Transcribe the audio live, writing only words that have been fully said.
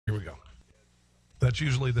Here we go. That's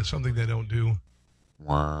usually something they don't do.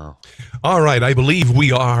 Wow. All right, I believe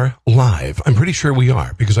we are live. I'm pretty sure we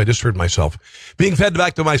are because I just heard myself being fed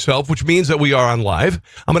back to myself, which means that we are on live.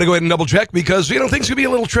 I'm going to go ahead and double check because, things can be a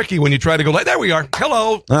little tricky when you try to go live. There we are.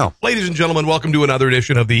 Hello. Oh. Ladies and gentlemen, welcome to another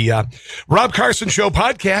edition of the Rob Carson Show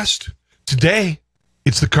podcast. Today,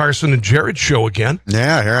 it's the Carson and Jared Show again.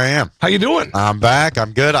 Yeah, here I am. How you doing? I'm back.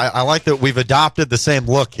 I'm good. I like that we've adopted the same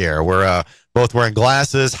look here. We're both wearing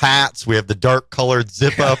glasses, hats. We have the dark-colored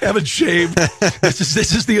zip-up. I haven't shaved. This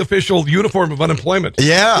is the official uniform of unemployment.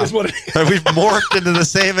 Yeah. Is what it is. We've morphed into the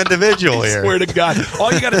same individual here. I swear to God.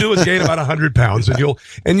 All you got to do is gain about 100 pounds, and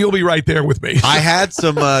you'll be right there with me. I had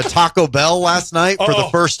some Taco Bell last night for the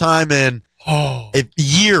first time in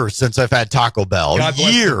years since I've had Taco Bell. God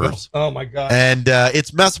bless Years. Oh, my God. And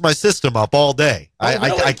it's messed my system up all day.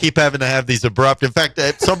 Really? I keep having to have these abrupt. In fact,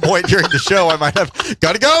 at some point during the show, I might have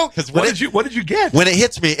got to go. What did you get? When it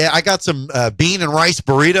hits me, I got some bean and rice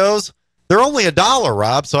burritos. They're only $1,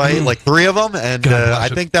 Rob. So I ate like 3 of them, and I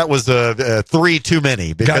think that was 3 too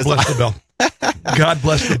many. God bless the bell. God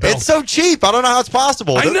bless the bell. It's so cheap. I don't know how it's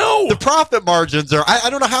possible. I know. The profit margins are, I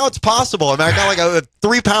don't know how it's possible. I mean, I got like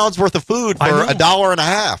 3 pounds worth of food for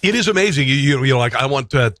 $1.50. It is amazing. You like, I want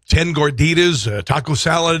 10 gorditas, taco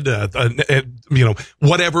salad,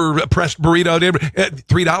 whatever, pressed burrito,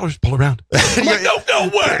 $3, pull around. I'm like, no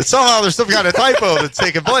way. Somehow there's some kind of typo that's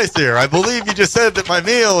taking place here. I believe you just said that my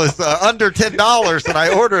meal is under $10 and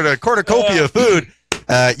I ordered a cornucopia of food.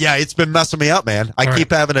 Yeah, it's been messing me up, man. I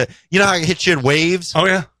keep having to, how I hit you in waves? Oh,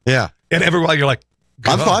 yeah? Yeah. And every while you're like,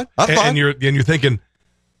 I'm fine. And you're thinking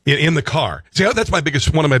in the car. See, that's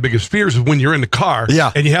one of my biggest fears is when you're in the car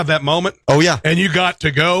and you have that moment. Oh, yeah. And you got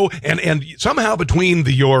to go. And somehow between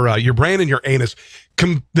your brain and your anus,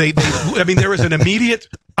 there is an immediate,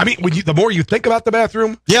 the more you think about the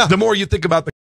bathroom, the more you think about the